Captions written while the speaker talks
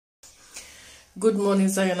Good morning,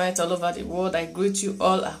 Zionites all over the world. I greet you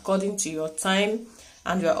all according to your time,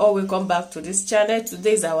 and you are all welcome back to this channel.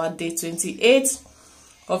 Today is our day 28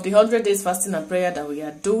 of the 100 days fasting and prayer that we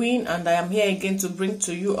are doing, and I am here again to bring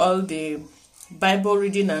to you all the Bible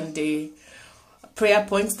reading and the prayer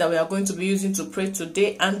points that we are going to be using to pray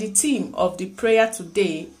today. And the theme of the prayer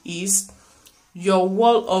today is your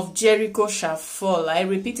wall of Jericho shall fall. I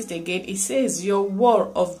repeat it again. It says your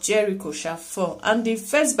wall of Jericho shall fall. And the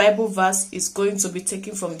first Bible verse is going to be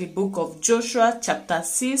taken from the book of Joshua chapter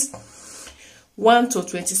 6 1 to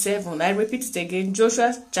 27. I repeat it again.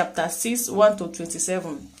 Joshua chapter 6 1 to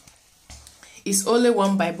 27. It's only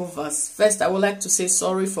one Bible verse. First, I would like to say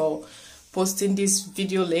sorry for posting this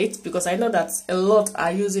video late, because I know that a lot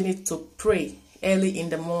are using it to pray early in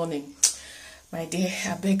the morning. My dear,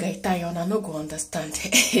 I beg I tell you, I no go understand.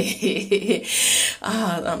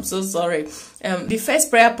 I'm so sorry. The first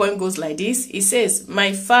prayer point goes like this. It says,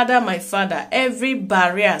 my father, every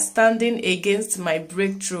barrier standing against my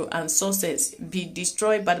breakthrough and success be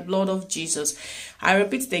destroyed by the blood of Jesus. I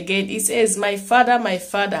repeat it again. It says, my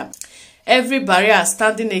father, every barrier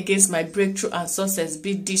standing against my breakthrough and success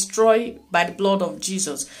be destroyed by the blood of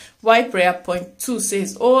Jesus. Why prayer point 2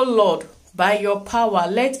 says, oh Lord, by your power,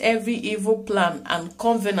 let every evil plan and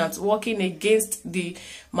covenant working against the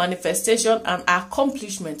manifestation and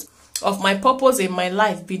accomplishment of my purpose in my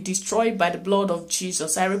life be destroyed by the blood of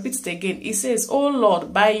Jesus. I repeat it again. It says, oh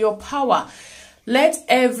Lord, by your power, let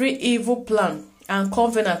every evil plan and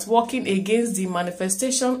covenant working against the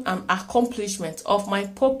manifestation and accomplishment of my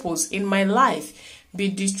purpose in my life be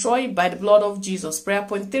destroyed by the blood of Jesus. Prayer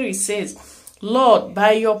point 3 says, Lord,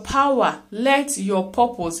 by your power, let your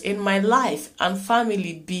purpose in my life and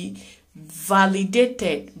family be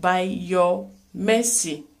validated by your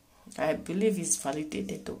mercy. I believe it's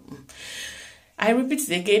validated. I repeat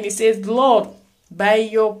it again. It says, Lord, by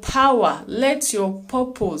your power, let your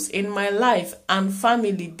purpose in my life and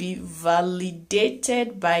family be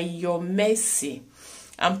validated by your mercy.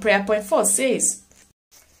 And prayer point 4 says,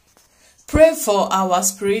 pray for our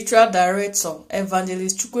spiritual director,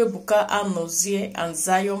 Evangelist Chukwuebuka Anozie and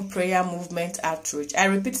Zion Prayer Movement Outreach. I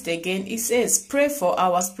repeat it again. It says, pray for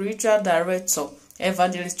our spiritual director,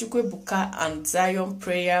 Evangelist Chukwuebuka and Zion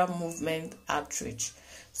Prayer Movement Outreach.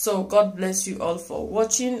 So God bless you all for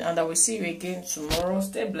watching, and I will see you again tomorrow.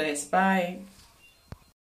 Stay blessed. Bye.